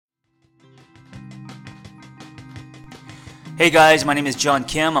Hey guys, my name is John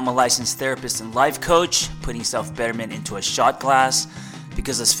Kim. I'm a licensed therapist and life coach, putting self-betterment into a shot glass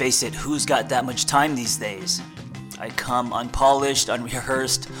because let's face it, who's got that much time these days? I come unpolished,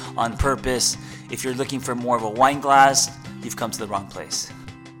 unrehearsed, on purpose. If you're looking for more of a wine glass, you've come to the wrong place.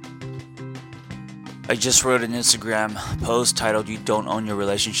 I just wrote an Instagram post titled "You Don't Own Your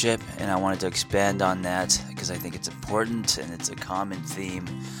Relationship," and I wanted to expand on that because I think it's important and it's a common theme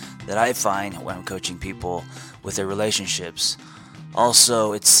that I find when I'm coaching people with their relationships.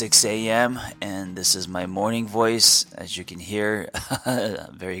 Also, it's 6 a.m. and this is my morning voice, as you can hear,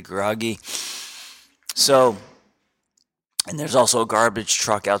 very groggy. So, and there's also a garbage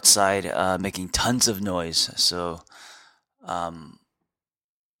truck outside making tons of noise. So,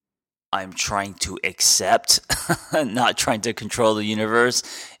 I'm trying to accept, not trying to control the universe.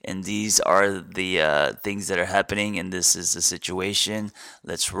 And these are the things that are happening, and this is the situation.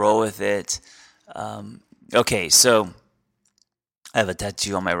 Let's roll with it. Okay, so I have a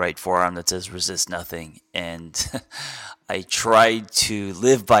tattoo on my right forearm that says "Resist Nothing," and I try to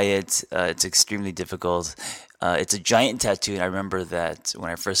live by it. It's extremely difficult. It's a giant tattoo, and I remember that when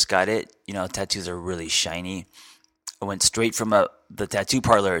I first got it, tattoos are really shiny. I went straight from the tattoo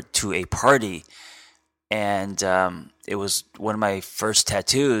parlor to a party, and it was one of my first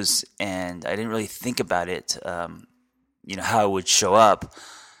tattoos, and I didn't really think about it, how it would show up,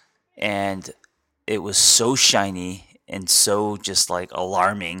 and it was so shiny and so just like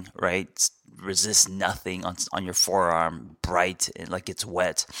alarming, right? Resist nothing on your forearm, bright and like it's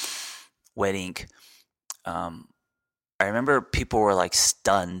wet ink. I remember people were like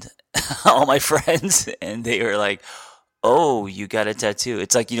stunned, all my friends, and they were like, "Oh, you got a tattoo."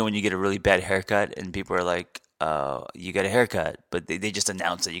 It's like, when you get a really bad haircut and people are like, you got a haircut, but they just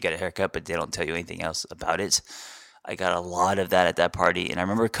announce that you got a haircut, but they don't tell you anything else about it. I got a lot of that at that party. And I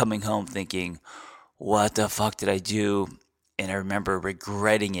remember coming home thinking, what the fuck did I do? And I remember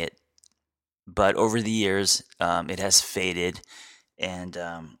regretting it. But over the years, it has faded. And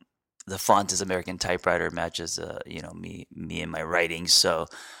the font is American typewriter, matches, me and my writing. So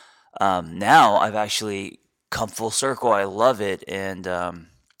now I've actually come full circle. I love it, and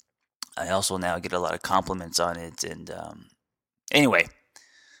I also now get a lot of compliments on it. And anyway,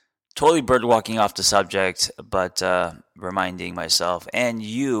 totally bird walking off the subject, but reminding myself and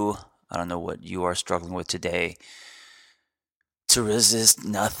you, I don't know what you are struggling with today, to resist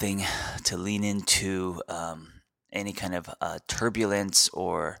nothing, to lean into any kind of turbulence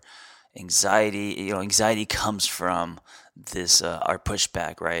or anxiety. Anxiety comes from this our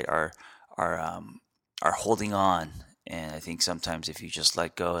pushback, right? Our holding on. And I think sometimes if you just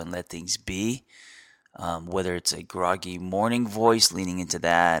let go and let things be, whether it's a groggy morning voice leaning into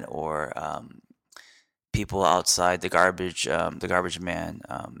that, or people outside the garbage man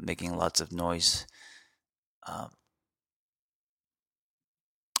making lots of noise,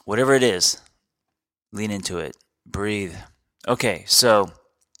 whatever it is, lean into it, breathe. Okay, so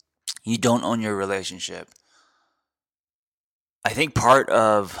you don't own your relationship. I think part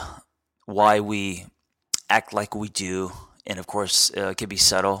of why we act like we do, and of course, it could be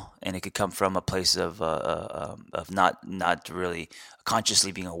subtle, and it could come from a place of not really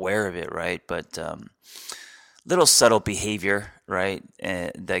consciously being aware of it, right? But little subtle behavior, right,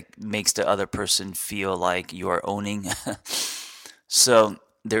 that makes the other person feel like you are owning. So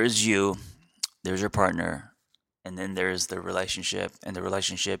there's you, there's your partner, and then there's the relationship, and the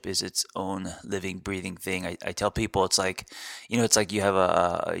relationship is its own living, breathing thing. I tell people it's like, it's like you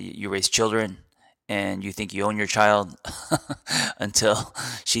have you raise children, and you think you own your child until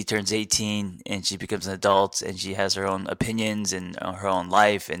she turns 18 and she becomes an adult and she has her own opinions and her own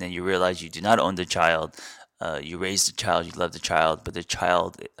life, and then you realize you do not own the child. You raise the child, you love the child, but the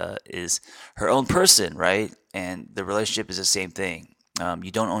child is her own person, right? And the relationship is the same thing.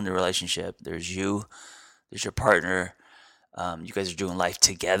 You don't own the relationship. There's you, there's your partner. You guys are doing life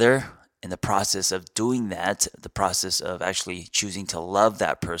together. In the process of doing that, the process of actually choosing to love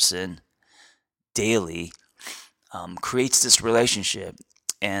that person daily, creates this relationship,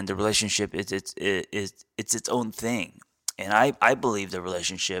 and the relationship is its own thing. And I believe the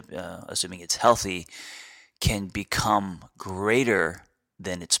relationship, assuming it's healthy, can become greater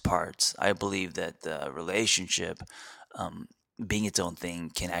than its parts. I believe that the relationship, being its own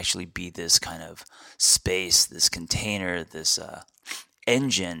thing, can actually be this kind of space, this container, this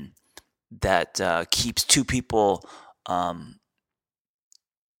engine that keeps two people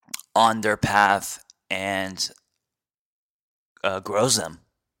on their path and grows them.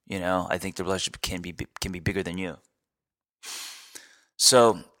 I think the relationship can be bigger than you.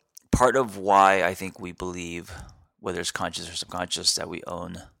 So part of why I think we believe, whether it's conscious or subconscious, that we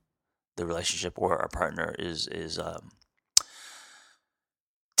own the relationship or our partner is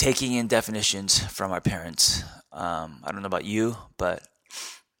taking in definitions from our parents. I don't know about you, but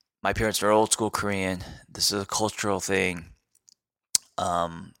my parents are old school Korean. This is a cultural thing.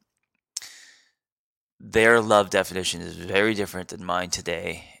 Um, their love definition is very different than mine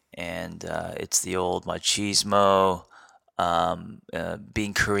today, and it's the old machismo.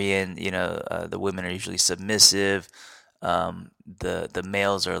 Being Korean, the women are usually submissive. The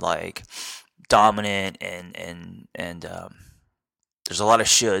males are like dominant, and there's a lot of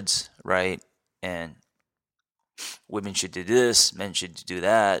shoulds, right? And women should do this, men should do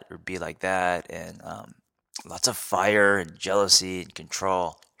that, or be like that, and lots of fire and jealousy and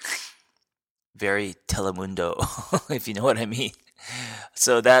control. Very Telemundo, if you know what I mean.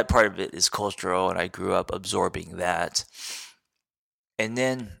 So that part of it is cultural, and I grew up absorbing that. And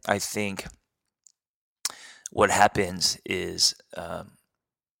then I think what happens is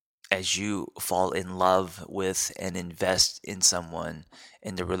as you fall in love with and invest in someone,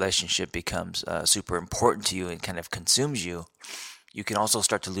 and the relationship becomes super important to you and kind of consumes you, you can also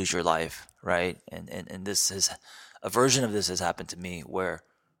start to lose your life, right? And this is a version of this has happened to me where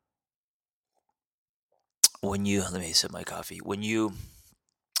when you let me sip my coffee. When you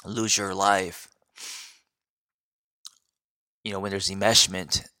lose your life, when there's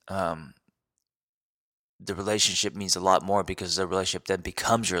enmeshment, the relationship means a lot more because the relationship then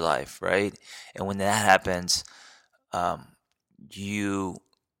becomes your life, right? And when that happens, um, you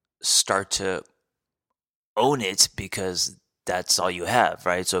start to own it because that's all you have,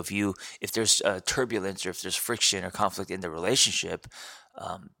 right? So if there's turbulence or if there's friction or conflict in the relationship,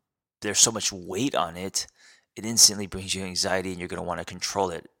 um, there's so much weight on it, it instantly brings you anxiety, and you're going to want to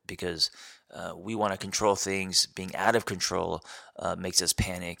control it because we want to control things. Being out of control makes us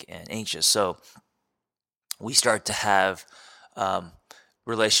panic and anxious. So we start to have um,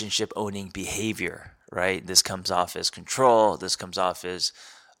 relationship owning behavior, right? This comes off as control. This comes off as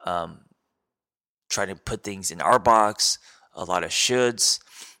um, trying to put things in our box, a lot of shoulds,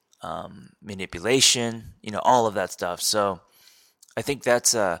 manipulation, all of that stuff. So I think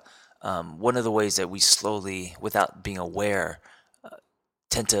that's one of the ways that we slowly, without being aware,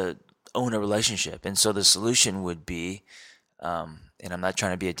 tend to own a relationship. And so the solution would be, and I'm not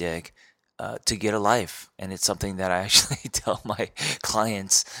trying to be a dick, to get a life. And it's something that I actually tell my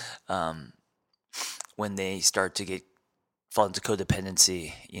clients when they start to fall into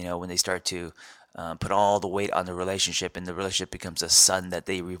codependency, when they start to put all the weight on the relationship, and the relationship becomes a sun that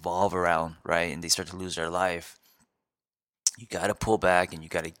they revolve around, right? And they start to lose their life. You got to pull back and you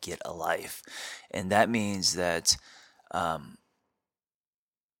got to get a life. And that means that um,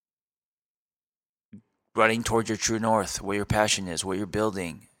 running towards your true north, where your passion is, what you're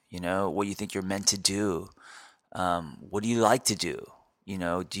building, what you think you're meant to do. What do you like to do?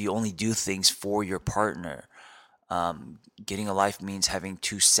 Do you only do things for your partner? Getting a life means having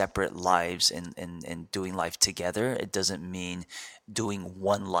two separate lives and doing life together. It doesn't mean doing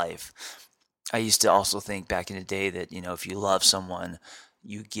one life. I used to also think back in the day that, if you love someone,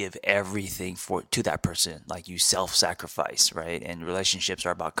 you give everything to that person, like you self-sacrifice, right? And relationships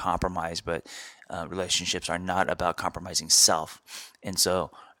are about compromise, but relationships are not about compromising self. And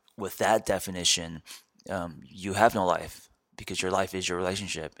so with that definition, you have no life because your life is your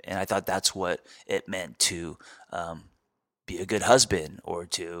relationship. And I thought that's what it meant to be a good husband, or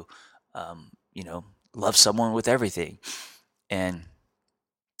to, love someone with everything. And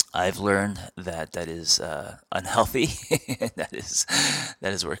I've learned that that is unhealthy. that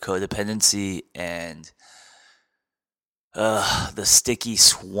is where codependency and the sticky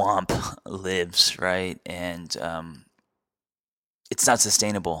swamp lives, right? And it's not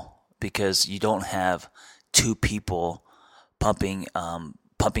sustainable because you don't have two people pumping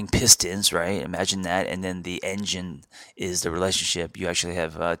pistons, right? Imagine that, and then the engine is the relationship. You actually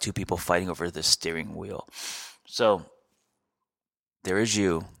have two people fighting over the steering wheel. So there is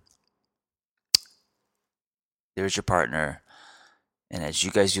you, there's your partner, and as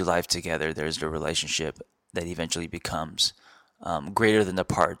you guys do life together, there's the relationship that eventually becomes greater than the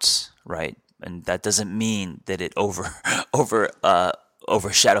parts, right? And that doesn't mean that it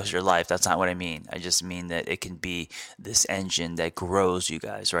overshadows your life. That's not what I mean. I just mean that it can be this engine that grows you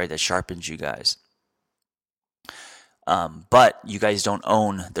guys, right? That sharpens you guys. But you guys don't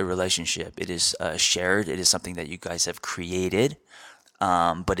own the relationship. It is shared. It is something that you guys have created,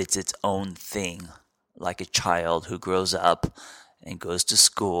 but it's its own thing, like a child who grows up and goes to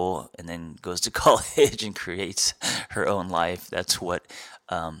school and then goes to college and creates her own life. That's what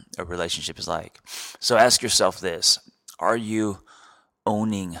a relationship is like. So ask yourself this: are you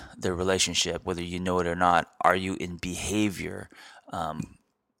owning the relationship, whether you know it or not? Are you in behavior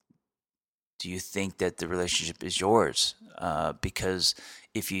Do you think that the relationship is yours? Because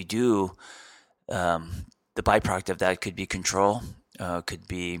if you do, the byproduct of that could be control, could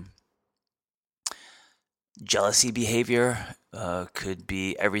be jealousy behavior, could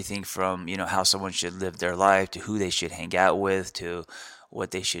be everything from how someone should live their life to who they should hang out with to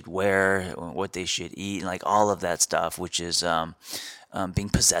what they should wear, what they should eat, like all of that stuff, which is being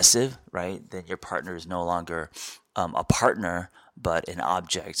possessive, right? Then your partner is no longer a partner but an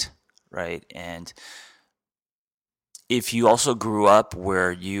object, right? And if you also grew up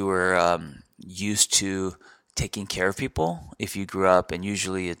where you were used to taking care of people, if you grew up, and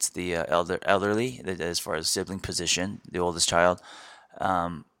usually it's the elderly, as far as sibling position, the oldest child,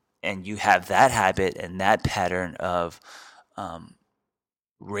 and you have that habit and that pattern of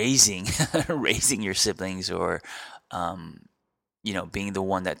raising raising your siblings, or being the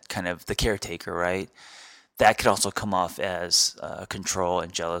one that kind of the caretaker, right? That could also come off as control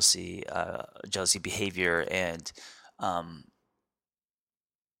and jealousy behavior, and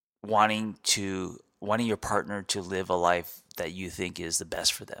wanting your partner to live a life that you think is the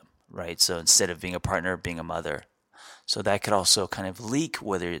best for them, right? So instead of being a partner, being a mother. So that could also kind of leak,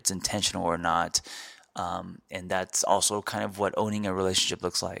 whether it's intentional or not. And that's also kind of what owning a relationship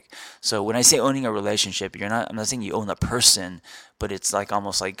looks like. So when I say owning a relationship, I'm not saying you own the person, but it's like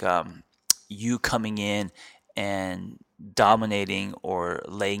almost like you coming in and dominating or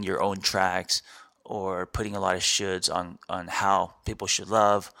laying your own tracks, or putting a lot of shoulds on how people should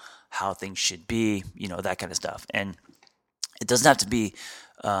love, how things should be, that kind of stuff. And it doesn't have to be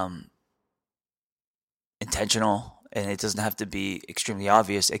intentional, and it doesn't have to be extremely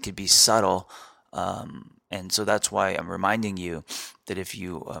obvious. It could be subtle. And so that's why I'm reminding you that if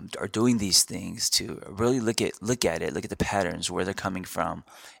you are doing these things, to really look at the patterns, where they're coming from,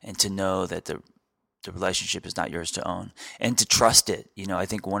 and to know that the relationship is not yours to own, and to trust it. I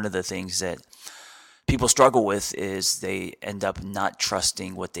think one of the things that people struggle with is they end up not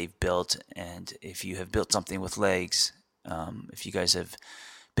trusting what they've built. And if you have built something with legs, if you guys have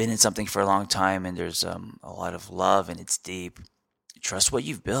been in something for a long time and there's a lot of love and it's deep, trust what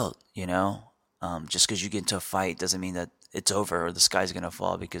you've built. Just because you get into a fight doesn't mean that it's over or the sky's going to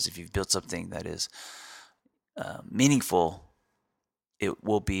fall, because if you've built something that is meaningful, it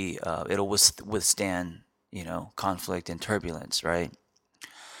will be it'll withstand conflict and turbulence, right?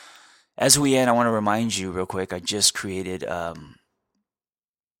 As we end, I want to remind you real quick, I just created an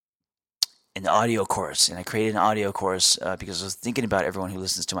audio course. And I created an audio course because I was thinking about everyone who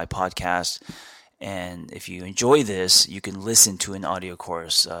listens to my podcast. And if you enjoy this, you can listen to an audio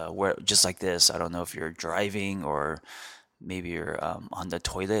course where just like this. I don't know if you're driving, or maybe you're on the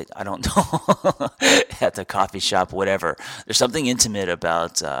toilet. I don't know. At the coffee shop, whatever. There's something intimate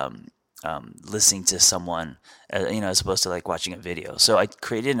about listening to someone, as opposed to like watching a video. So I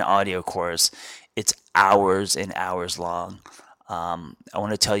created an audio course. It's hours and hours long. I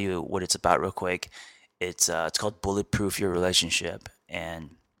want to tell you what it's about real quick. It's called Bulletproof Your Relationship,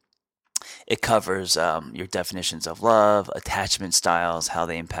 and it covers your definitions of love, attachment styles, how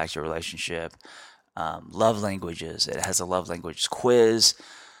they impact your relationship, love languages. It has a love language quiz,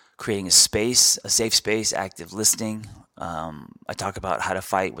 creating a safe space, active listening. I talk about how to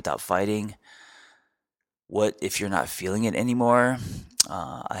fight without fighting. What if you're not feeling it anymore?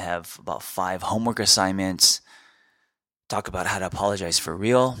 I have about 5 homework assignments. Talk about how to apologize for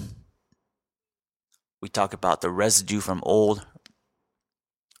real. We talk about the residue from old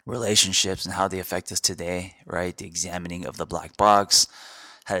relationships and how they affect us today, right? The examining of the black box,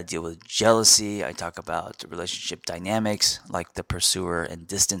 how to deal with jealousy. I talk about relationship dynamics like the pursuer and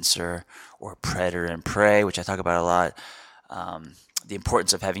distancer, or predator and prey, which I talk about a lot. The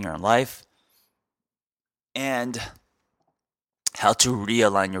importance of having your own life, and how to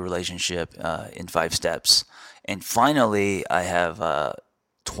realign your relationship in 5 steps. And finally, I have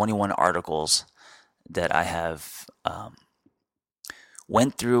 21 articles that I have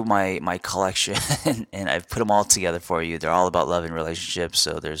went through my collection and I've put them all together for you. They're all about love and relationships.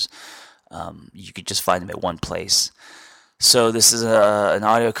 So there's you could just find them at one place. So this is an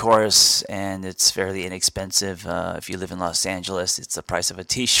audio course, and it's fairly inexpensive. If you live in Los Angeles, it's the price of a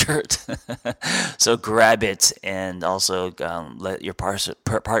t-shirt. So grab it, and also let your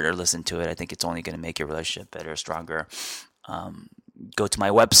partner listen to it. I think it's only going to make your relationship better, stronger. Go to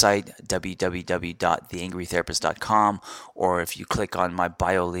my website, www.theangrytherapist.com, or if you click on my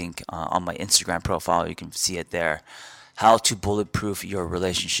bio link on my Instagram profile, you can see it there. How to bulletproof your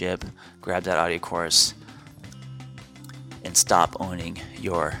relationship. Grab that audio course and stop owning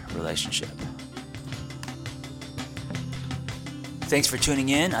your relationship. Thanks for tuning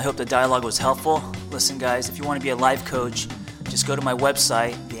in. I hope the dialogue was helpful. Listen, guys, if you want to be a life coach, just go to my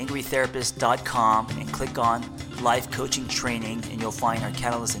website, theangrytherapist.com and click on Life Coaching Training, and you'll find our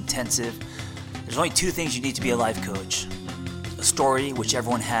Catalyst Intensive. There's only 2 things you need to be a life coach: a story, which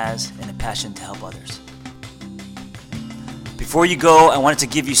everyone has, and a passion to help others. Before you go, I wanted to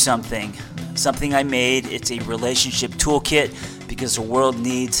give you something I made. It's a relationship toolkit because the world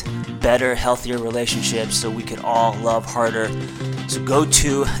needs better, healthier relationships so we can all love harder. So go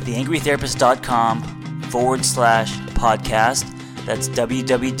to theangrytherapist.com/podcast. That's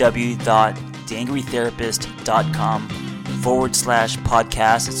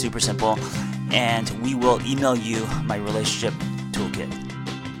www.theangrytherapist.com/podcast. It's super simple. And we will email you my relationship toolkit.